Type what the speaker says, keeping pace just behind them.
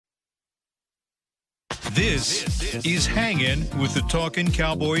This is Hangin' with the Talkin'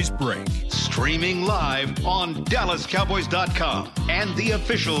 Cowboys break. Streaming live on DallasCowboys.com and the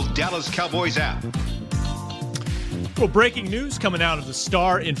official Dallas Cowboys app. Well, breaking news coming out of the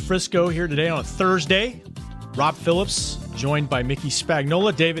Star in Frisco here today on a Thursday. Rob Phillips, joined by Mickey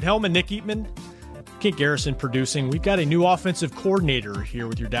Spagnola, David Hellman, Nick Eatman, Kent Garrison producing. We've got a new offensive coordinator here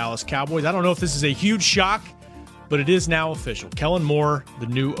with your Dallas Cowboys. I don't know if this is a huge shock, but it is now official. Kellen Moore, the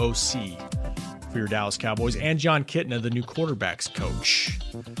new OC for your Dallas Cowboys, and John Kitna, the new quarterbacks coach.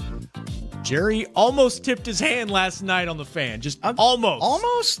 Jerry almost tipped his hand last night on the fan. Just almost.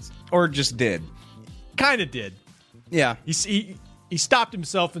 Almost? Or just did? Kind of did. Yeah. He stopped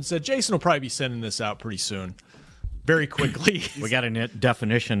himself and said, Jason will probably be sending this out pretty soon. Very quickly. We got a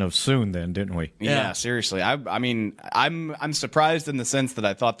definition of soon then, didn't we? Yeah, seriously. I mean, I'm surprised in the sense that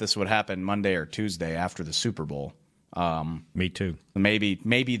I thought this would happen Monday or Tuesday after the Super Bowl. Me too.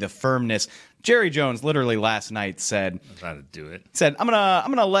 Maybe the firmness. Jerry Jones literally last night said, "How to do it?" Said, "I'm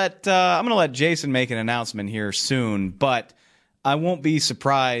gonna let Jason make an announcement here soon, but I won't be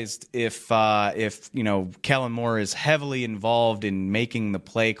surprised if Kellen Moore is heavily involved in making the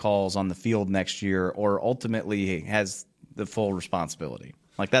play calls on the field next year, or ultimately has the full responsibility."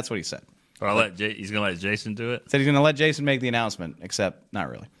 Like, that's what he said. But he's going to let Jason do it? Said he's going to let Jason make the announcement, except not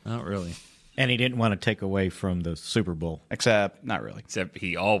really. Not really. And he didn't want to take away from the Super Bowl. Except not really. Except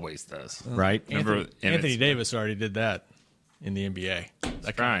he always does. Right? Anthony Davis already did that in the NBA.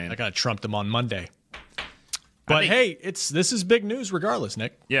 That kind of trumped him on Monday. But hey, this is big news regardless,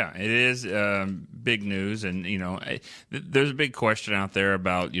 Nick. Yeah, it is big news, and there's a big question out there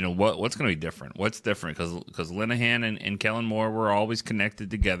about what's going to be different. What's different? Because Linehan and Kellen Moore were always connected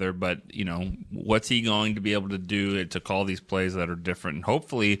together, but what's he going to be able to do to call these plays that are different? And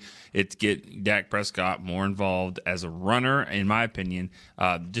hopefully, it's get Dak Prescott more involved as a runner, in my opinion,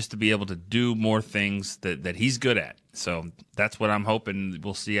 just to be able to do more things that he's good at. So that's what I'm hoping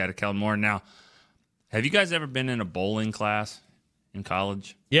we'll see out of Kellen Moore now. Have you guys ever been in a bowling class in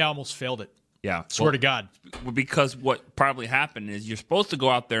college? Yeah, I almost failed it. Yeah. Swear to God. Because what probably happened is you're supposed to go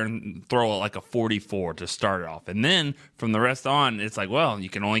out there and throw like a 44 to start it off. And then from the rest on, it's like, well, you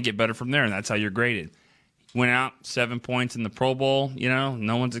can only get better from there, and that's how you're graded. Went out 7 points in the Pro Bowl,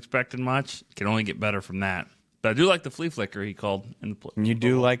 no one's expecting much. Can only get better from that. But I do like the flea flicker he called in the play. You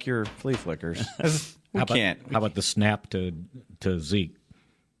do like your flea flickers. How about the snap to Zeke?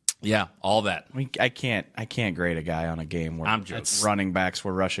 Yeah, all that. I can't grade a guy on a game where running backs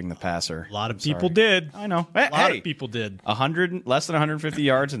were rushing the passer. A lot of people did. I know. A lot of people did. Less than 150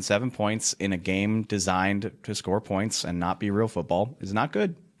 yards and 7 points in a game designed to score points and not be real football is not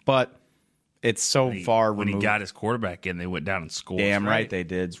good. But it's far when removed. He got his quarterback in, they went down and scored. Damn right they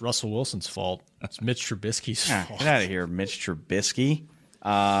did. It's Russell Wilson's fault. It's Mitch Trubisky's fault. Get out of here, Mitch Trubisky.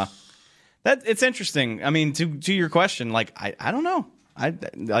 It's interesting. I mean, to your question, I don't know.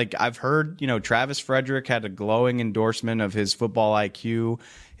 I've heard, Travis Frederick had a glowing endorsement of his football IQ.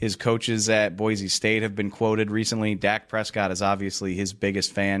 His coaches at Boise State have been quoted recently. Dak Prescott is obviously his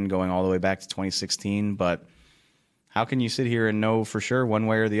biggest fan going all the way back to 2016. But how can you sit here and know for sure one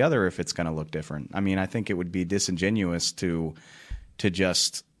way or the other if it's going to look different? I mean, I think it would be disingenuous to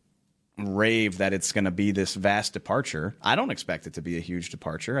just rave that it's going to be this vast departure. I don't expect it to be a huge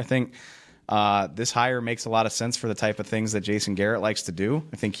departure. I think this hire makes a lot of sense for the type of things that Jason Garrett likes to do.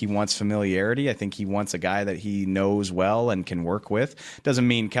 I think he wants familiarity. I think he wants a guy that he knows well and can work with. Doesn't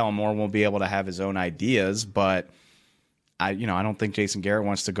mean Kellen Moore won't be able to have his own ideas, but I don't think Jason Garrett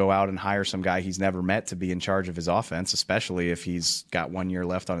wants to go out and hire some guy he's never met to be in charge of his offense, especially if he's got 1 year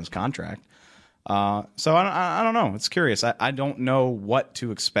left on his contract. So I don't know. It's curious. I don't know what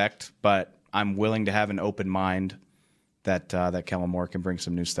to expect, but I'm willing to have an open mind that Kellen Moore can bring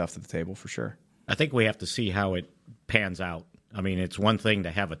some new stuff to the table for sure. I think we have to see how it pans out. I mean, it's one thing to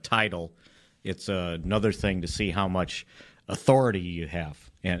have a title. It's another thing to see how much authority you have.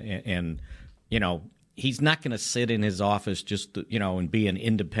 And he's not going to sit in his office just, and be an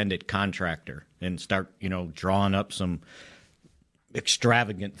independent contractor and start, drawing up some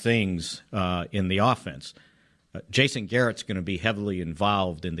extravagant things in the offense. Jason Garrett's going to be heavily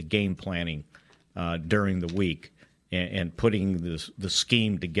involved in the game planning during the week and putting the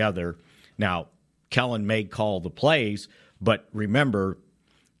scheme together. Now, Kellen may call the plays, but remember,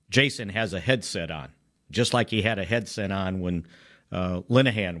 Jason has a headset on, just like he had a headset on when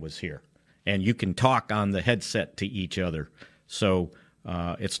Linehan was here. And you can talk on the headset to each other. So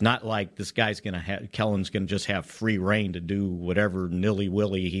it's not like this guy's going to Kellen's going to just have free reign to do whatever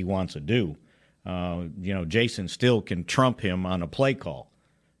nilly-willy he wants to do. Jason still can trump him on a play call.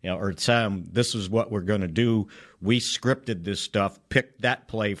 or tell them this is what we're going to do. We scripted this stuff, picked that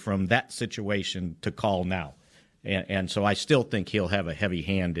play from that situation to call now. And so I still think he'll have a heavy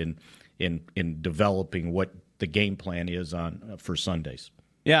hand in developing what the game plan is for Sundays.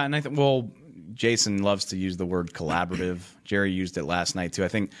 Yeah, and I think, Jason loves to use the word collaborative. Jerry used it last night, too. I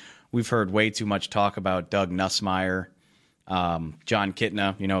think we've heard way too much talk about Doug Nussmeier. John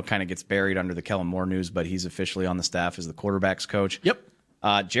Kitna, kind of gets buried under the Kellen Moore news, but he's officially on the staff as the quarterback's coach. Yep.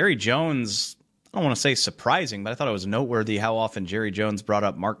 Jerry Jones, I don't want to say surprising, but I thought it was noteworthy how often Jerry Jones brought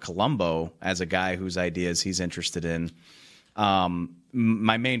up Mark Colombo as a guy whose ideas he's interested in.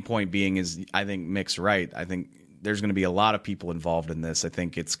 My main point being is I think Mick's right. I think there's going to be a lot of people involved in this. I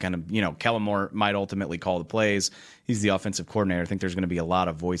think it's kind of, Kellen Moore might ultimately call the plays. He's the offensive coordinator. I think there's going to be a lot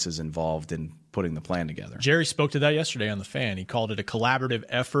of voices involved in putting the plan together. Jerry spoke to that yesterday on The Fan. He called it a collaborative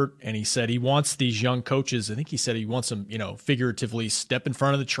effort, and he said he wants these young coaches, I think he said he wants them, figuratively step in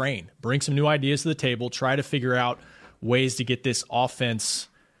front of the train, bring some new ideas to the table, try to figure out ways to get this offense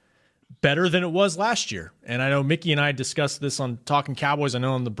better than it was last year. And I know Mickey and I discussed this on Talking Cowboys. I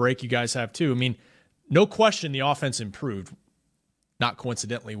know on the break you guys have too. I mean, no question the offense improved, not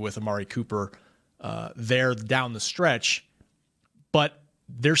coincidentally with Amari Cooper there down the stretch, but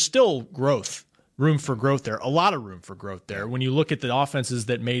there's still room for growth there, a lot of room for growth there. When you look at the offenses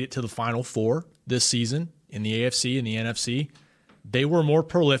that made it to the Final Four this season in the AFC and the NFC, they were more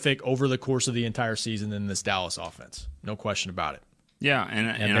prolific over the course of the entire season than this Dallas offense. No question about it. Yeah,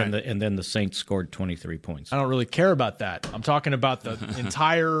 and then the Saints scored 23 points. I don't really care about that. I'm talking about the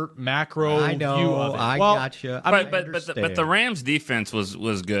entire macro view of it. I gotcha. But the Rams defense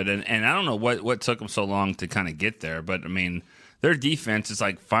was good, and I don't know what took them so long to kind of get there. But I mean, their defense is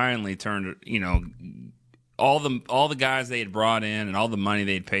like finally turned. All the guys they had brought in and all the money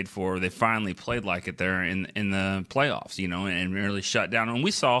they had paid for, they finally played like it there in the playoffs. And really shut down. And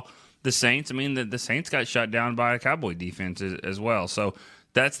we saw the Saints, the Saints got shut down by a Cowboy defense as well. So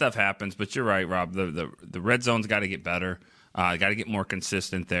that stuff happens. But you're right, Rob. The red zone's got to get better. Got to get more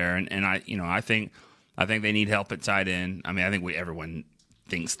consistent there. And I think they need help at tight end. I think everyone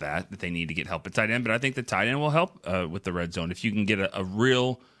thinks that they need to get help at tight end. But I think the tight end will help with the red zone if you can get a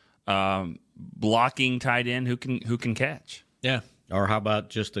real blocking tight end who can catch. Yeah. Or how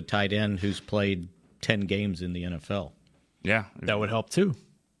about just a tight end who's played 10 games in the NFL? Yeah, that would help too.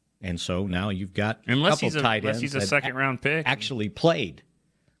 And so now you've got unless he's a second-round pick. Actually played,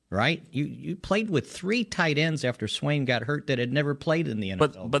 right? You played with 3 tight ends after Swain got hurt that had never played in the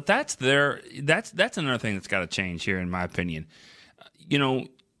NFL. But that's another thing that's got to change here, in my opinion.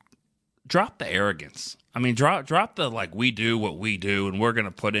 Drop the arrogance. Drop the we do what we do and we're going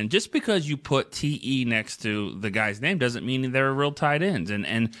to put in. Just because you put TE next to the guy's name doesn't mean they're real tight ends.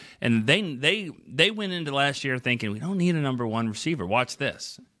 And they went into last year thinking we don't need a number 1 receiver. Watch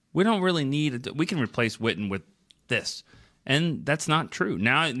this. We don't really need we can replace Witten with this. And that's not true.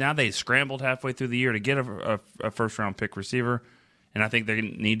 Now they scrambled halfway through the year to get a first-round pick receiver, and I think they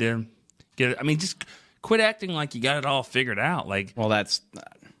need to get it. Just quit acting like you got it all figured out.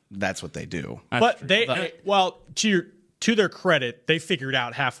 That's what they do. But to their credit, they figured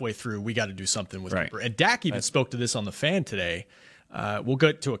out halfway through we got to do something with Cooper. And Dak even spoke to this on The Fan today. We'll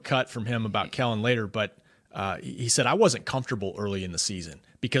get to a cut from him about Kellen later, but he said, I wasn't comfortable early in the season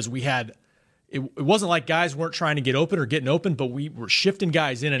because we had it wasn't like guys weren't trying to get open or getting open, but we were shifting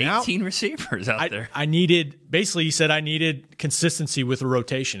guys in and 18 out. 18 receivers out there. He said I needed consistency with the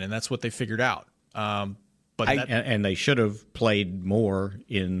rotation, and that's what they figured out. And they should have played more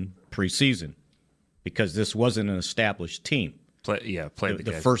in preseason because this wasn't an established team.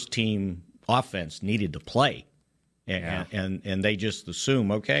 The first team offense needed to play. And they just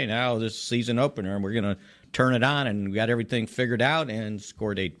assume, okay, now this season opener, and we're going to turn it on, and we got everything figured out and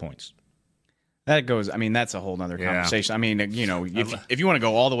scored 8 points. That goes. That's a whole nother conversation. If you want to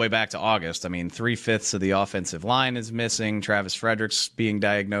go all the way back to August, 3/5 of the offensive line is missing. Travis Frederick's being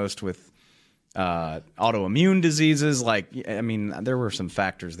diagnosed with autoimmune diseases. There were some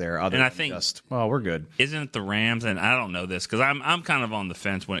factors there. We're good. Isn't it the Rams? And I don't know this because I'm kind of on the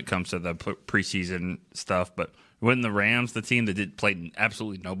fence when it comes to the preseason stuff, but wasn't the Rams the team that played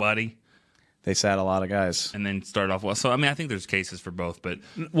absolutely nobody? They sat a lot of guys. And then started off well. So, I think there's cases for both. But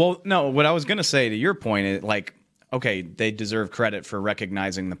no, what I was going to say to your point is, okay, they deserve credit for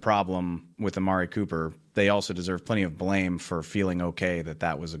recognizing the problem with Amari Cooper. They also deserve plenty of blame for feeling okay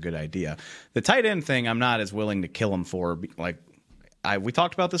that was a good idea. The tight end thing, I'm not as willing to kill him for. We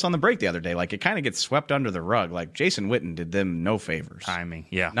talked about this on the break the other day. It kind of gets swept under the rug. Jason Witten did them no favors. Timing,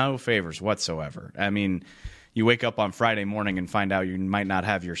 yeah. No favors whatsoever. You wake up on Friday morning and find out you might not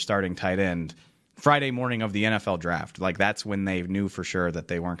have your starting tight end Friday morning of the NFL draft. Like, that's when they knew for sure that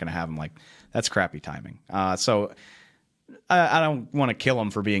they weren't going to have him. Like, that's crappy timing. So I don't want to kill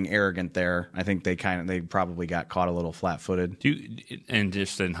them for being arrogant there. I think they probably got caught a little flat-footed. And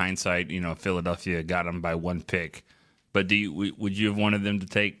just in hindsight, Philadelphia got him by 1 pick. But would you have wanted them to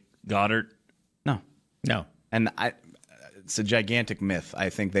take Goddard? No. And it's a gigantic myth. I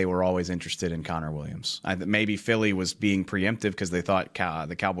think they were always interested in Connor Williams. Maybe Philly was being preemptive because they thought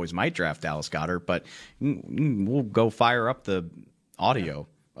the Cowboys might draft Dallas Goedert, but we'll go fire up the audio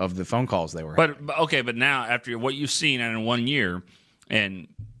of the phone calls they were having. But now after what you've seen in 1 year, and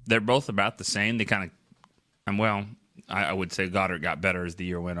they're both about the same, they kind of, I would say Goddard got better as the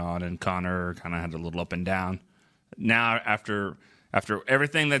year went on, and Connor kind of had a little up and down. Now after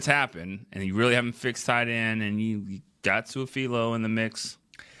everything that's happened, and you really haven't fixed tight end, and you got Su'a-Filo in the mix.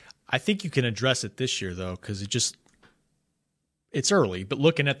 I think you can address it this year, though, because it's early. But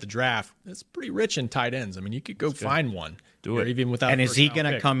looking at the draft, it's pretty rich in tight ends. I mean, you could go find one. Do it. Even without. And is he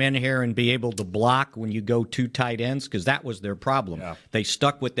going to come in here and be able to block when you go 2 tight ends? Because that was their problem. Yeah. They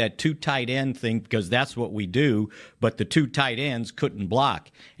stuck with that 2 tight end thing because that's what we do, but the 2 tight ends couldn't block.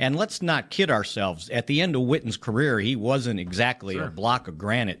 And let's not kid ourselves. At the end of Witten's career, he wasn't exactly a block of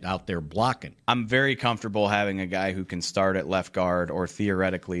granite out there blocking. I'm very comfortable having a guy who can start at left guard or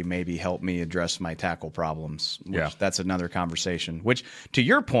theoretically maybe help me address my tackle problems. That's another conversation. Which, to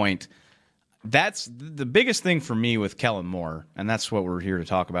your point, that's the biggest thing for me with Kellen Moore, and that's what we're here to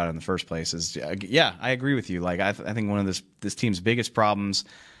talk about in the first place. Is I agree with you. Like I think one of this team's biggest problems,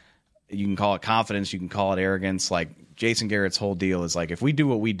 you can call it confidence, you can call it arrogance. Like Jason Garrett's whole deal is like, if we do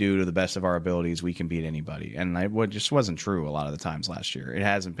what we do to the best of our abilities, we can beat anybody, and it just wasn't true a lot of the times last year. It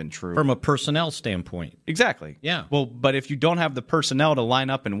hasn't been true From a personnel standpoint. Exactly. Yeah. Well, but if you don't have the personnel to line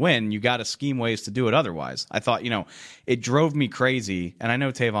up and win, you got to scheme ways to do it otherwise. I thought, it drove me crazy, and I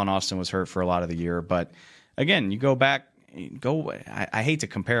know Tavon Austin was hurt for a lot of the year, but again, you go back, I hate to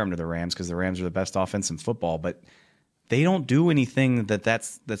compare them to the Rams because the Rams are the best offense in football, but they don't do anything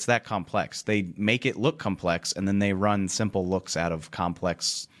that's that complex. They make it look complex, and then they run simple looks out of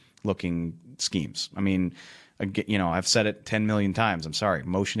complex-looking schemes. I mean, I've said it 10 million times. I'm sorry.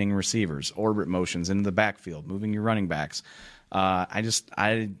 Motioning receivers, orbit motions into the backfield, moving your running backs. I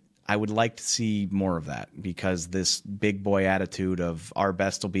would like to see more of that because this big boy attitude of our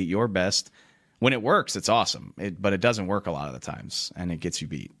best will beat your best, when it works, it's awesome. But it doesn't work a lot of the times, and it gets you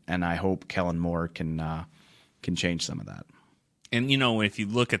beat. And I hope Kellen Moore can change some of that. And, if you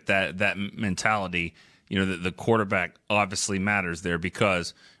look at that mentality, the quarterback obviously matters there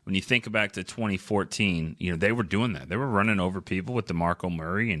because when you think back to 2014, they were doing that. They were running over people with DeMarco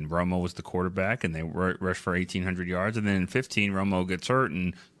Murray, and Romo was the quarterback, and they rushed for 1,800 yards. And then in 15, Romo gets hurt,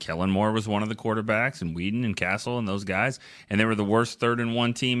 and Kellen Moore was one of the quarterbacks, and Whedon and Castle and those guys. And they were the worst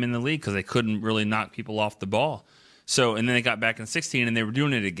 3rd-and-1 team in the league because they couldn't really knock people off the ball. So, and then they got back in 16, and they were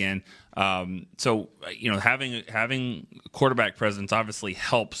doing it again. Having quarterback presence obviously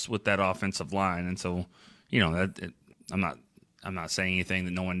helps with that offensive line, and so, I'm not saying anything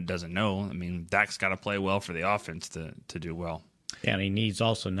that no one doesn't know. I mean, Dak's got to play well for the offense to do well. Yeah, and he needs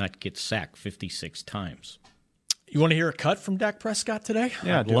also not to get sacked 56 times. You want to hear a cut from Dak Prescott today?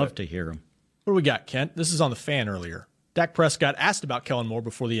 Yeah, I'd love to hear him. What do we got, Kent? This is on the Fan earlier. Dak Prescott asked about Kellen Moore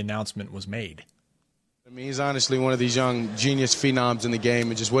before the announcement was made. I mean, he's honestly one of these young genius phenoms in the game,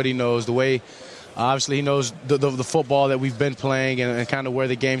 and just what he knows, the way, obviously he knows the football that we've been playing and kind of where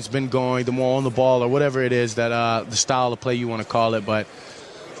the game's been going, the more on the ball or whatever it is that the style of play you want to call it. But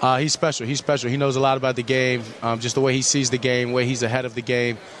he's special. He's special. He knows a lot about the game, just the way he sees the game, the way he's ahead of the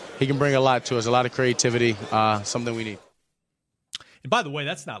game. He can bring a lot to us, a lot of creativity, something we need. And by the way,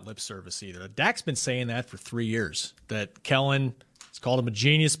 that's not lip service either. Dak's been saying that for 3 years, that Kellen has called him a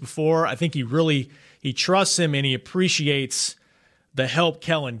genius before. I think he trusts him and he appreciates the help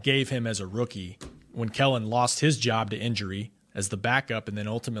Kellen gave him as a rookie when Kellen lost his job to injury as the backup, and then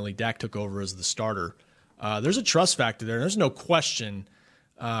ultimately Dak took over as the starter. There's a trust factor there. There's no question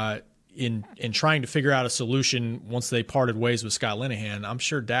in trying to figure out a solution once they parted ways with Scott Linehan. I'm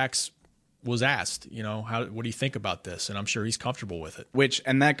sure Dax was asked, what do you think about this? And I'm sure he's comfortable with it.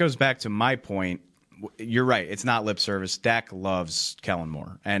 And that goes back to my point. You're right. It's not lip service. Dak loves Kellen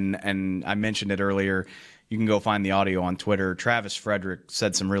Moore. And I mentioned it earlier. You can go find the audio on Twitter. Travis Frederick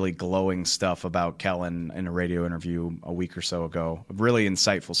said some really glowing stuff about Kellen in a radio interview a week or so ago. Really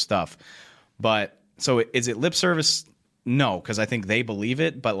insightful stuff. But so is it lip service? No, because I think they believe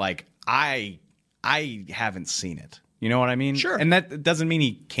it. But I haven't seen it. You know what I mean? Sure. And that doesn't mean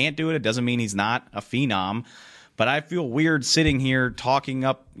he can't do it. It doesn't mean he's not a phenom. But I feel weird sitting here talking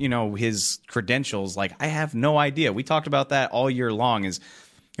up, his credentials. I have no idea. We talked about that all year long.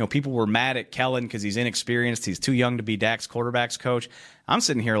 people were mad at Kellen because he's inexperienced. He's too young to be Dak's quarterback's coach. I'm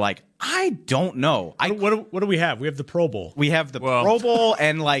sitting here like, I don't know. What do we have? We have the Pro Bowl. We have the Pro Bowl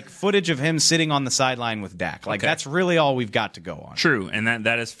and like footage of him sitting on the sideline with Dak. Like that's really all we've got to go on. True, and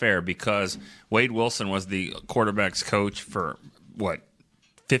that is fair because Wade Wilson was the quarterback's coach for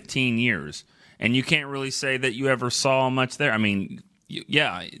 15 years, and you can't really say that you ever saw much there. I mean,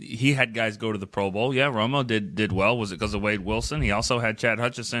 yeah, he had guys go to the Pro Bowl. Yeah, Romo did well. Was it because of Wade Wilson? He also had Chad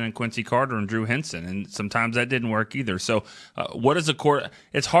Hutchison and Quincy Carter and Drew Henson, and sometimes that didn't work either. So, what is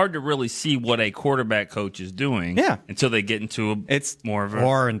it's hard to really see what a quarterback coach is doing until they get into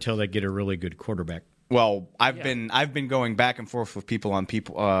until they get a really good quarterback. Well, I've been going back and forth with people on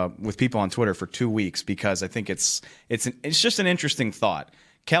Twitter for 2 weeks because I think it's just an interesting thought.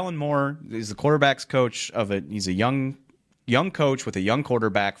 Kellen Moore is the quarterback's coach he's a young coach with a young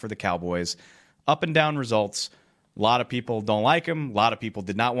quarterback for the Cowboys. Up and down results. A lot of people don't like him. A lot of people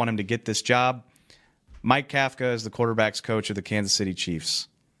did not want him to get this job. Mike Kafka is the quarterback's coach of the Kansas City Chiefs.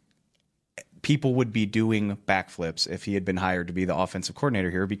 People would be doing backflips if he had been hired to be the offensive coordinator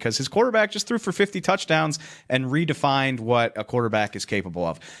here because his quarterback just threw for 50 touchdowns and redefined what a quarterback is capable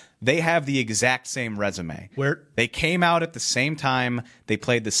of. They have the exact same resume. They came out at the same time. They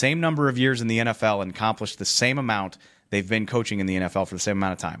played the same number of years in the NFL and accomplished the same amount. They've been coaching in the NFL for the same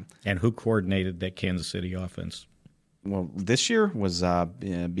amount of time. And who coordinated that Kansas City offense? Well, this year was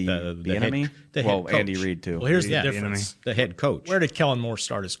Bieniemy. Andy Reid, too. Well, here's the difference. The head coach. Where did Kellen Moore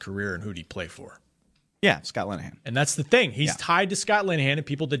start his career, and who did he play for? Yeah, Scott Linehan. And that's the thing. He's tied to Scott Linehan, and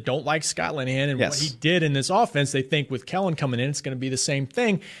people that don't like Scott Linehan and what he did in this offense, they think with Kellen coming in, it's going to be the same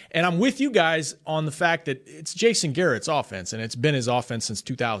thing. And I'm with you guys on the fact that it's Jason Garrett's offense, and it's been his offense since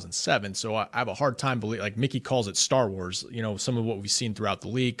 2007. So I have a hard time believing, like Mickey calls it Star Wars, some of what we've seen throughout the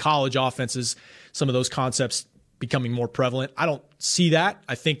league. College offenses, some of those concepts becoming more prevalent. I don't see that.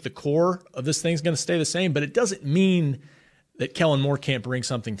 I think the core of this thing is going to stay the same, but it doesn't mean that Kellen Moore can't bring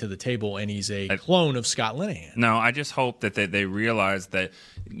something to the table and he's a clone of Scott Linehan. No, I just hope that they realize that,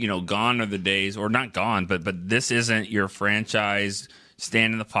 gone are the days, or not gone, but this isn't your franchise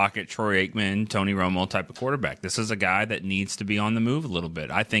stand in the pocket, Troy Aikman, Tony Romo type of quarterback. This is a guy that needs to be on the move a little bit.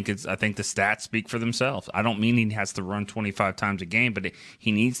 I think the stats speak for themselves. I don't mean he has to run 25 times a game, but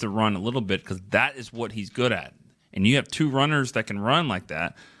he needs to run a little bit because that is what he's good at. And you have two runners that can run like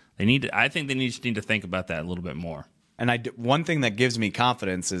that. I think they just need to think about that a little bit more. And one thing that gives me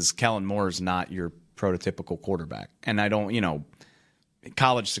confidence is Kellen Moore is not your prototypical quarterback. And I don't,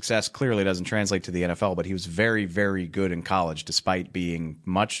 college success clearly doesn't translate to the NFL, but he was very, very good in college despite being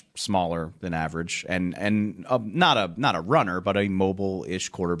much smaller than average and not a runner, but a mobile-ish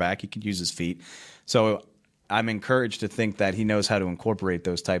quarterback. He could use his feet. So I'm encouraged to think that he knows how to incorporate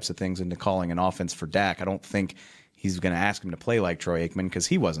those types of things into calling an offense for Dak. I don't think he's going to ask him to play like Troy Aikman because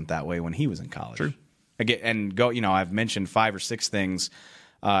he wasn't that way when he was in college. True. And I've mentioned 5 or 6 things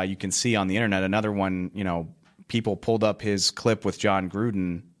you can see on the internet. Another one, people pulled up his clip with John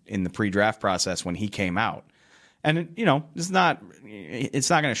Gruden in the pre-draft process when he came out. And, it's not going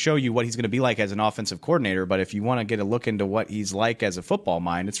to show you what he's going to be like as an offensive coordinator, but if you want to get a look into what he's like as a football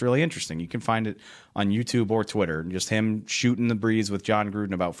mind, it's really interesting. You can find it on YouTube or Twitter, just him shooting the breeze with John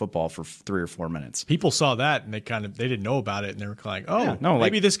Gruden about football for 3 or 4 minutes. People saw that and they didn't know about it, and they were like,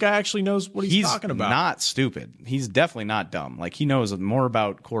 maybe this guy actually knows what he's talking about. He's not stupid. He's definitely not dumb. Like, he knows more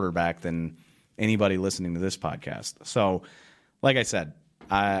about quarterback than anybody listening to this podcast. So, like I said,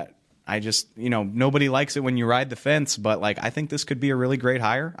 I just, nobody likes it when you ride the fence, but I think this could be a really great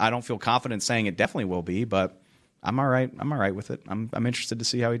hire. I don't feel confident saying it definitely will be, but I'm all right. I'm all right with it. I'm interested to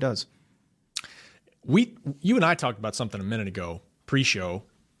see how he does. You and I talked about something a minute ago, pre-show.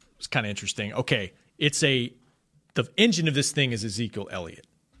 It's kind of interesting. Okay, the engine of this thing is Ezekiel Elliott,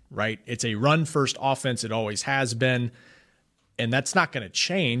 right? It's a run-first offense. It always has been. And that's not going to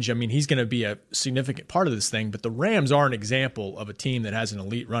change. I mean, he's going to be a significant part of this thing, but the Rams are an example of a team that has an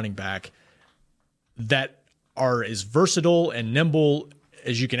elite running back that are as versatile and nimble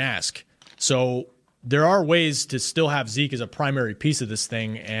as you can ask. So there are ways to still have Zeke as a primary piece of this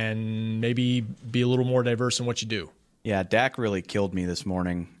thing and maybe be a little more diverse in what you do. Yeah, Dak really killed me this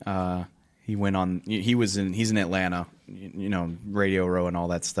morning. He's in Atlanta, Radio Row and all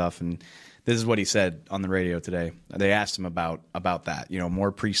that stuff, and this is what he said on the radio today. They asked him about that,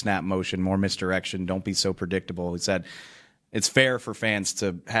 more pre-snap motion, more misdirection, don't be so predictable. He said it's fair for fans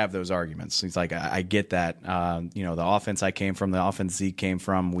to have those arguments. He's like, I get that. The offense I came from, the offense Zeke came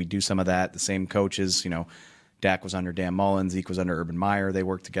from, we do some of that. The same coaches, Dak was under Dan Mullen, Zeke was under Urban Meyer. They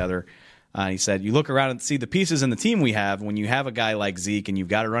worked together. He said, you look around and see the pieces in the team we have. When you have a guy like Zeke and you've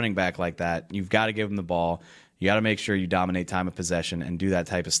got a running back like that, you've got to give him the ball. You got to make sure you dominate time of possession and do that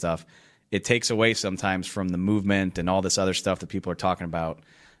type of stuff. It takes away sometimes from the movement and all this other stuff that people are talking about.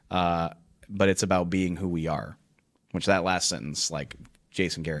 But it's about being who we are, which that last sentence, like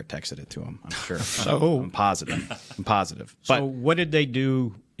Jason Garrett texted it to him, I'm sure. So I'm positive. So But what did they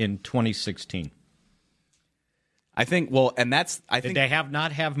do in 2016? I think, Did they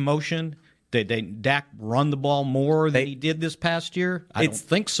not have motion? Did Dak run the ball more than he did this past year? I don't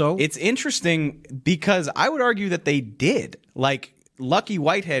think so. It's interesting because I would argue that they did. Like, Lucky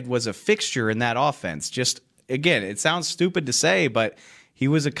Whitehead was a fixture in that offense. Just, again, it sounds stupid to say, but he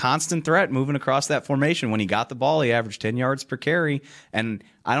was a constant threat moving across that formation. When he got the ball, he averaged 10 yards per carry. And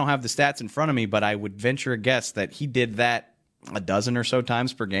I don't have the stats in front of me, but I would venture a guess that he did that a dozen or so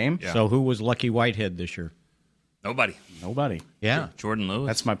times per game. Yeah. So who was Lucky Whitehead this year? Nobody. Yeah. Jordan Lewis.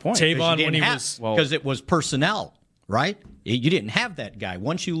 That's my point. Tavon, when he was Because it was personnel, right? You didn't have that guy.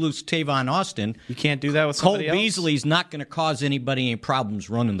 Once you lose Tavon Austin, You can't do that with Cole somebody else. Beasley's not going to cause anybody any problems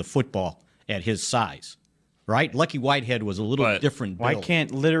running the football at his size, right? Lucky Whitehead was a little But different Why build.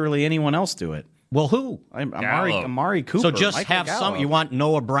 can't literally anyone else do it? Well, who? Amari Cooper. So just Michael have some. Gallup. You want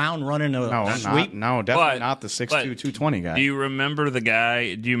Noah Brown running a sweep? No, definitely But- not the 6'2", but 220 guy. Do you remember the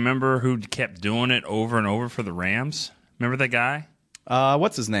guy? Do you remember who kept doing it over and over for the Rams? Remember that guy?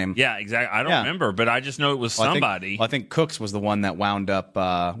 What's his name? Yeah, exactly. I don't Yeah. remember, but I just know it was Well, somebody. I think Cooks was the one that wound up,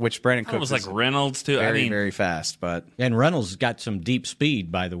 which Brandon it Cooks was like is Reynolds too. very, I mean, very fast. But And Reynolds got some deep speed,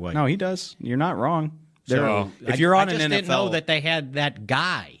 by the way. no, he does. You're not wrong. So- If you're on I just an didn't NFL, know that they had that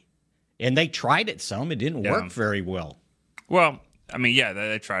guy, and they tried it some. It didn't Yeah. work very well. well, I mean, yeah,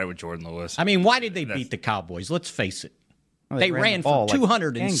 they tried it with Jordan Lewis. I mean, why did they beat the Cowboys? Let's face it. Well, They the ran ball for like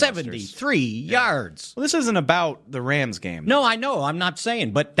 273 yards. Well, this isn't about the Rams game. No, I know. I'm not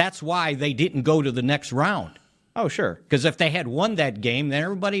saying, but that's why they didn't go to the next round. Oh, sure. Because if they had won that game, then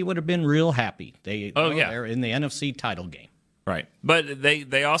everybody would have been real happy. They're in the NFC title game. Right, but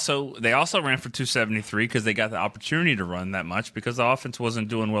they also ran for 273 because they got the opportunity to run that much because the offense wasn't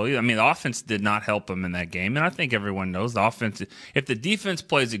doing well either. I mean, the offense did not help them in that game, and I think everyone knows the offense. If the defense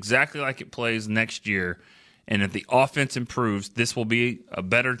plays exactly like it plays next year, and if the offense improves, this will be a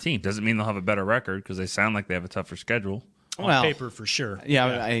better team. Doesn't mean they'll have a better record because they sound like they have a tougher schedule. on paper for sure.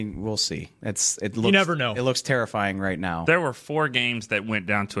 Yeah, we'll see. It looks, never know. It looks terrifying right now. There were 4 games that went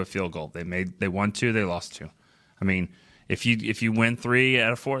down to a field goal. They won 2, they lost 2. I mean, if you win 3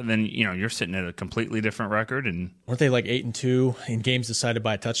 out of 4, then you're sitting at a completely different record. And Weren't they like 8-2 in games decided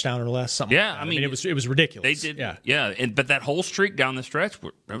by a touchdown or less? Something. Yeah, like that. I mean, it was ridiculous. they did, Yeah. but that whole streak down the stretch,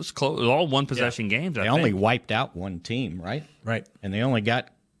 it was close. It was all one possession games. They only wiped out one team, right? Right. And they only got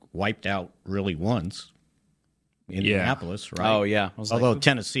wiped out really once. Indianapolis, right? Oh, yeah. I was like, Although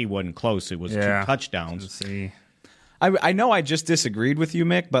Tennessee wasn't close. It was 2 touchdowns. Let's see. I know I just disagreed with you,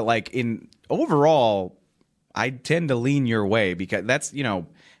 Mick, but like in overall, I tend to lean your way because that's,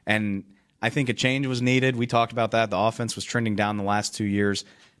 and I think a change was needed. We talked about that. The offense was trending down the last 2 years.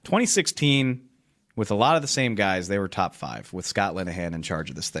 2016, with a lot of the same guys, they were top 5 with Scott Linehan in charge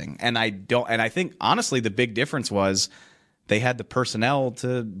of this thing. And I think honestly the big difference was they had the personnel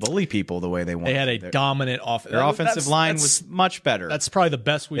to bully people the way they wanted. They had a dominant offense. Their offensive line was much better. That's probably the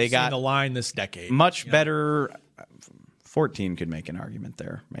best we've They got seen the line this decade. much better. 14 could make an argument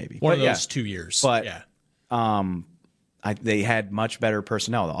there, maybe. One of But those yeah. 2 years. But yeah. they had much better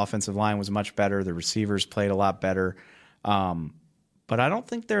personnel. The offensive line was much better. The receivers played a lot better. But I don't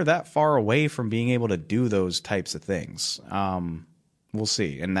think they're that far away from being able to do those types of things. We'll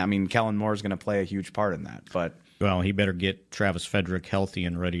see. And I mean, Kellen Moore is going to play a huge part in that. But Well, he better get Travis Frederick healthy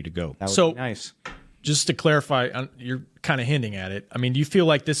and ready to go. that would So- be nice. Just to clarify, you're kind of hinting at it. I mean, do you feel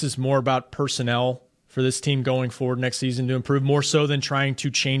like this is more about personnel for this team going forward next season to improve more so than trying to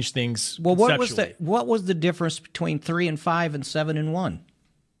change things? Well, conceptually? what was the difference between 3-5 and 7-1?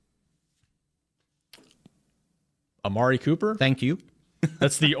 Amari Cooper? Thank you.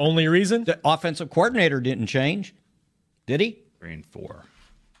 That's the only reason? The offensive coordinator didn't change, did he? 3 and 4.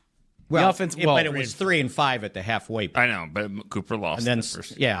 Well, offense- but it was 3-5 at the halfway point. I know, but Cooper lost. And then, the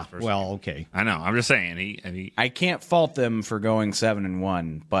first- yeah, first well, okay. I know. I'm just saying. He I can't fault them for going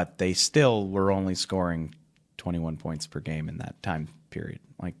 7-1, but they still were only scoring 21 points per game in that time period.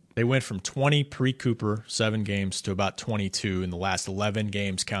 Like, They went from 20 pre-Cooper, 7 games, to about 22 in the last 11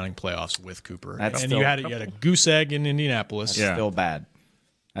 games, counting playoffs with Cooper. That's and still- you had a goose egg in Indianapolis. Yeah. still bad.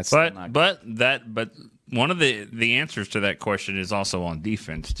 That's still not good. but one of the answers to that question is also on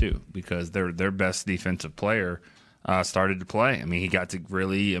defense too, because their best defensive player started to play. I mean, he got to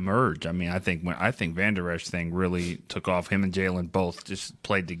really emerge. I mean, I think Van Der Esch thing really took off. Him and Jalen both just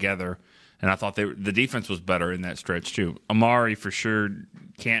played together And I thought the defense was better in that stretch too. Amari for sure,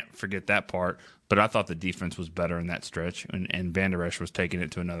 can't forget that part. But I thought the defense was better in that stretch, and Van Der Esch was taking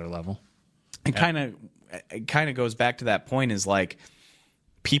it to another level. It kind of goes back to that point, is like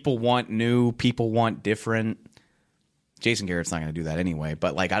people want new, people want different. Jason Garrett's not going to do that anyway,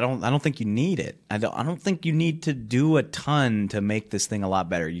 but like I don't think you need it. I don't think you need to do a ton to make this thing a lot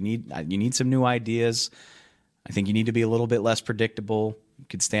better. You need some new ideas. I think you need to be a little bit less predictable. You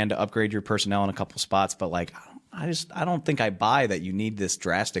could stand to upgrade your personnel in a couple spots, but like I don't think I buy that you need this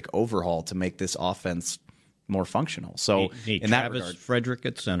drastic overhaul to make this offense more functional. So You need in Travis that regard, Frederick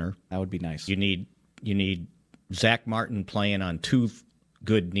at center. that would be nice. You need Zach Martin playing on 2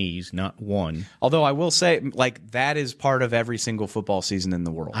 good knees, not 1. Although I will say, like, that is part of every single football season in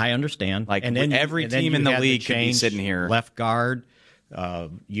the world. I understand. Like, every team in the league could be sitting here. Left guard.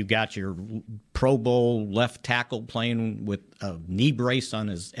 You got your Pro Bowl left tackle playing with a knee brace on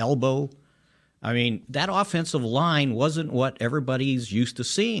his elbow. I mean, that offensive line wasn't what everybody's used to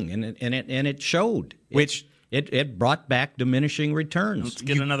seeing, and it showed. Which it brought back diminishing returns. Let's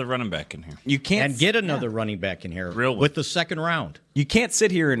get another running back in here. you can't And get another running back in here Real one. with the second round. You can't sit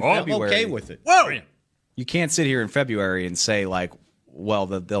here in I'm February. okay with it. Whoa! You can't sit here in February and say like, well,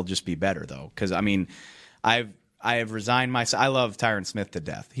 they'll just be better though, because I mean, I have resigned myself. I love Tyron Smith to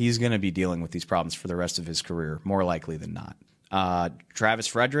death. He's going to be dealing with these problems for the rest of his career, more likely than not. Travis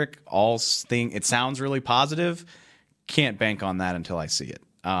Frederick, it sounds really positive. Can't bank on that until I see it.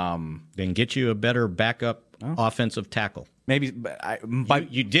 Then get you a better backup offensive tackle. Maybe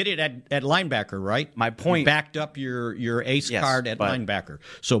You did it at linebacker, right? My point- You backed up your ace Yes, card at but- linebacker.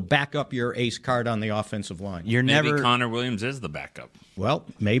 So back up your ace card on the offensive line. you're Maybe never Connor Williams is the backup. Well,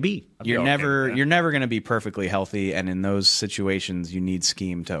 maybe. you're okay never with that. you're never going to be perfectly healthy, and in those situations, you need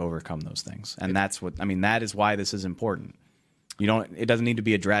scheme to overcome those things. And that is why this is important. It doesn't need to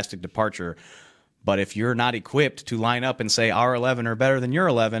be a drastic departure, but if you're not equipped to line up and say our 11 are better than your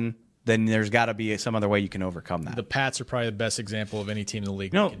 11, then there's got to be some other way you can overcome that. The Pats are probably the best example of any team in the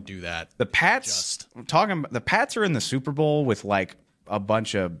league No. that can do that. The Pats the Pats are in the Super Bowl with like a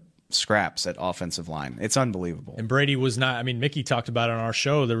bunch of scraps at offensive line. It's unbelievable. And Brady was not. I mean, Mickey talked about it on our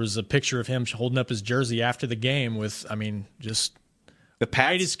show. There was a picture of him holding up his jersey after the game with, just The bright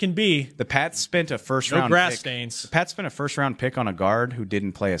Pats as can be. The Pats spent a first No round grass pick. stains. The Pats spent a first round pick on a guard who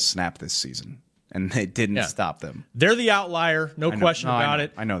didn't play a snap this season, and they didn't Yeah. stop them. They're the outlier, no know. question No, I about know.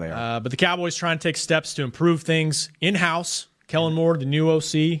 it. I know they are. But the Cowboys trying to take steps to improve things in-house. Kellen Moore, the new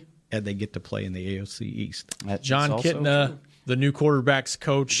OC. And they get to play in the AFC East. That's John also Kitna, true. the new quarterback's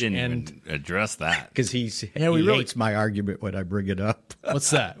coach. Didn't And even address that. Because we he really- hates my argument when I bring it up.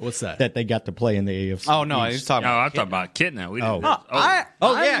 what's that? What's that? That they got to play in the AFC Oh no, East. he's talking. No, about I'm talking about Kitna. We didn't. Oh.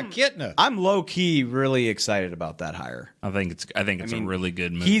 I'm- Kitna. I'm low key really excited about that hire. I think it's a really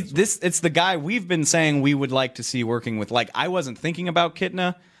good move. It's the guy we've been saying we would like to see working with. Like, I wasn't thinking about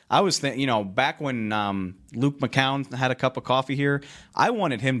Kitna. I was back when Luke McCown had a cup of coffee here, I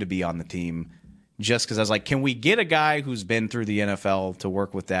wanted him to be on the team just because I was like, can we get a guy who's been through the NFL to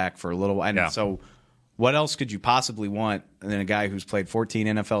work with Dak for a little while? And so what else could you possibly want than a guy who's played 14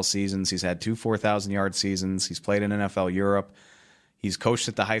 NFL seasons? He's had 2 4,000-yard seasons. He's played in NFL Europe. He's coached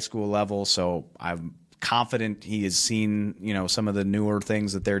at the high school level, so I'm confident he has seen, some of the newer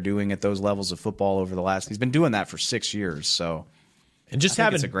things that they're doing at those levels of football over the last. He's been doing that for 6 years, so And just I think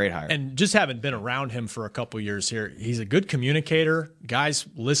having it's a great hire. And just having been around him for a couple years here, he's a good communicator. Guys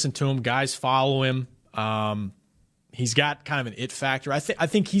listen to him. Guys follow him. He's got kind of an it factor. I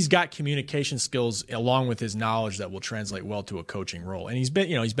think he's got communication skills along with his knowledge that will translate well to a coaching role. And he's been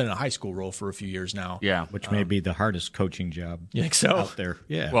in a high school role for a few years now. Yeah. Which may be the hardest coaching job You think so? out there.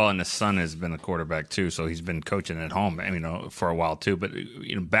 Yeah. Well, and his son has been a quarterback too, so he's been coaching at home, for a while too. But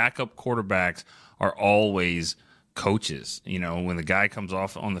backup quarterbacks are always coaches. When the guy comes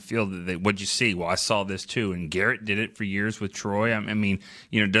off on the field, what'd you see? Well, I saw this too. And Garrett did it for years with Troy.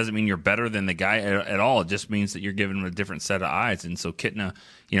 It doesn't mean you're better than the guy at all. It just means that you're giving him a different set of eyes. And so Kitna,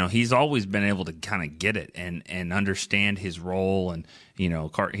 he's always been able to kind of get it and understand his role. And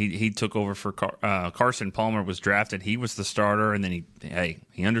he took over for Carson Palmer was drafted. He was the starter, and then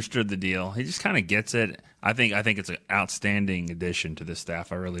he understood the deal. He just kind of gets it. I think it's an outstanding addition to this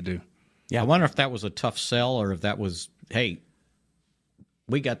staff. I really do. I wonder if that was a tough sell or if that was, hey,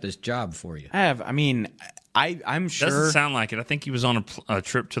 we got this job for you. I'm sure. Doesn't sound like it. I think he was on a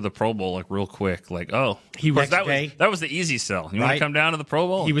trip to the Pro Bowl real quick. He was that was the easy sell. You want to come down to the Pro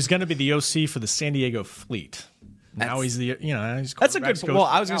Bowl? He was going to be the OC for the San Diego Fleet. Now he's he's That's a good. quarterbacks coach Well,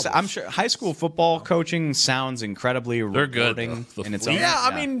 I for was going to say, Cowboys. I'm sure high school football coaching sounds incredibly They're good, rewarding though. in its Fleet.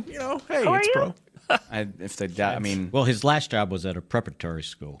 own. Hey, it's pro. If they, Well, his last job was at a preparatory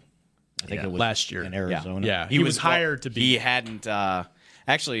school. I think it was last year in Arizona. Yeah, he was hired to be. He hadn't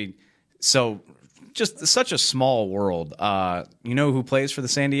actually. So just such a small world. You know who plays for the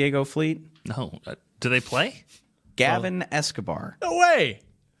San Diego Fleet? No. Do they play? Gavin Escobar. No way.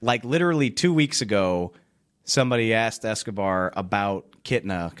 Like literally 2 weeks ago, somebody asked Escobar about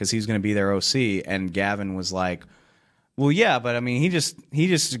Kitna because he's going to be their OC, and Gavin was like, "Well, yeah, but I mean, he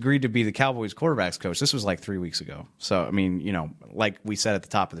just agreed to be the Cowboys quarterbacks coach." This was like 3 weeks ago. So I mean, you know, like we said at the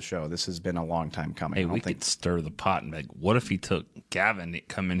top of the show, this has been a long time coming. Hey, I don't we think could stir the pot and be like, what if he took Gavin to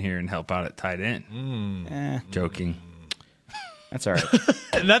come in here and help out at tight end? Joking. that's all right.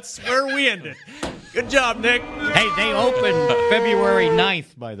 And that's where we ended. Good job, Nick. Hey, they opened February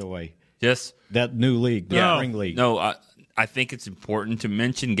 9th, by the way. Yes. That new league, the spring league. No, I think it's important to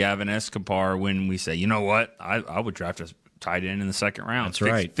mention Gavin Escobar when we say, you know what, I would draft a tight end in the second round. That's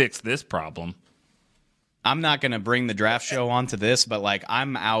right. Fix this problem. I'm not going to bring the draft show onto this, but like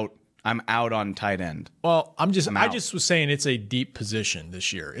I'm out on tight end. Well, I out. just was saying it's a deep position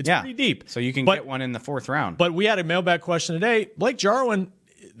this year. It's Yeah, pretty deep. So you can But- get one in the 4th round. But we had a mailbag question today. Blake Jarwin,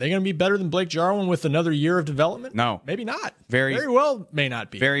 they going to be better than Blake Jarwin with another year of development? No. Maybe not. Very well may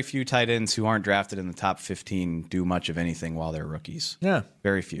not be. Very few tight ends who aren't drafted in the top 15 do much of anything while they're rookies. Yeah.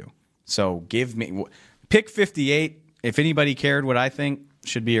 Very few. So pick 58. If anybody cared what I think,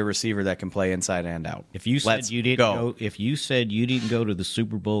 should be a receiver that can play inside and out. If you said Let's you didn't go. if you said you didn't go to the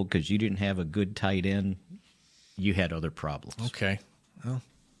Super Bowl because you didn't have a good tight end, you had other problems. Okay.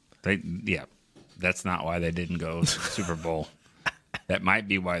 That's not why they didn't go to the Super Bowl. That might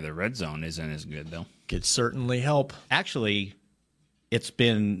be why the red zone isn't as good, though. Could certainly help. Actually, it's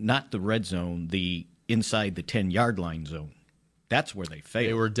been not the red zone, the inside the 10-yard line zone. That's where they failed.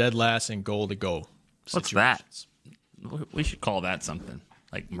 They were dead last in goal to go. What's that? We should call that something.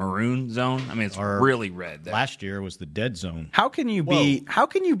 Like maroon zone? I mean, it's really red. Last year was the dead zone. How can you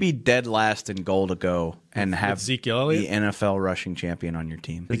be dead last in goal to go and have Ezekiel Elliott? the NFL rushing champion on your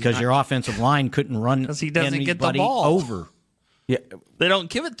team? Because your offensive line couldn't run 'Cause he doesn't get the anybody ball. over. Yeah, They don't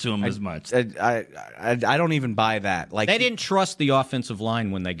give it to him as much. I don't even buy that. Like They didn't trust the offensive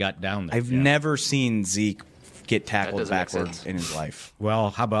line when they got down there. I've never seen Zeke get That tackled doesn't make backwards sense. in his life.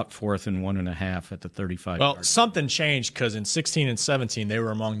 Well, how about 4th and 1.5 at the 35? Well, yard? something changed because in 16 and 17, they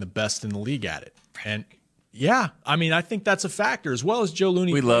were among the best in the league at it. And, yeah, I mean, I think that's a factor, as well as Joe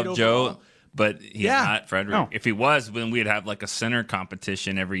Looney. We played love Joe, overall. but he's Yeah. not Frederick. No. If he was, then we'd have like a center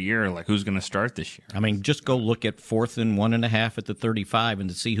competition every year. Like, who's going to start this year? I mean, just go look at 4th and 1.5 at the 35 and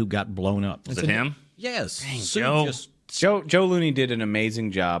to see who got blown up. Is it him? Yes, Joe. Joe Looney did an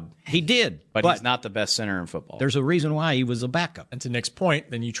amazing job, he did, but he's not the best center in football. There's a reason why he was a backup. And to Nick's point,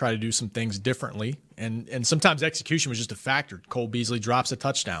 then you try to do some things differently. And sometimes execution was just a factor. Cole Beasley drops a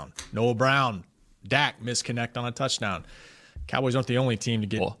touchdown. Noah Brown, Dak misconnect on a touchdown. Cowboys aren't the only team to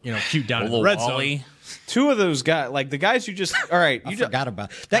get cute down in the red zone. Two of those guys, like the guys you just all right, I you forgot about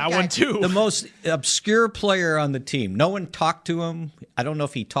that That guy, one, too. The most obscure player on the team. No one talked to him. I don't know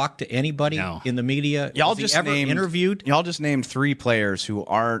if he talked to anybody in the media. y'all Was he just ever named interviewed. Y'all just named 3 players who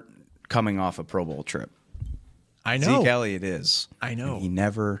aren't coming off a Pro Bowl trip. I know. Zeke Elliott is. I know. And he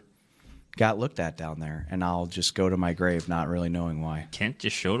never got looked at down there, and I'll just go to my grave not really knowing why. Kent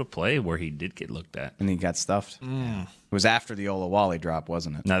just showed a play where he did get looked at. And he got stuffed. It was after the Olawale drop,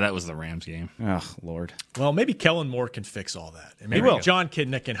 wasn't it? No, that was the Rams game. Oh, Lord. Well, maybe Kellen Moore can fix all that. And maybe will. John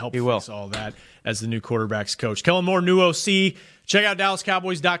Kidnick can help He fix will. all that as the new quarterback's coach. Kellen Moore, new OC. Check out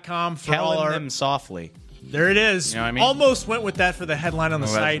DallasCowboys.com for all Telling our. them softly. There it is. You know what I mean? Almost went with that for the headline on the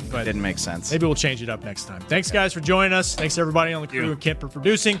Well, site, that but didn't make sense. maybe we'll change it up next time. Thanks, guys, for joining us. Thanks, everybody on the crew and Kent for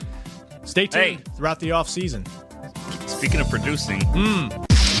producing. Stay tuned throughout the offseason. Speaking of producing,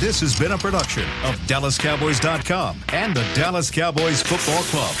 This has been a production of DallasCowboys.com and the Dallas Cowboys Football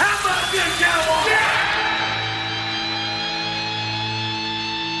Club. How about this, Cowboys?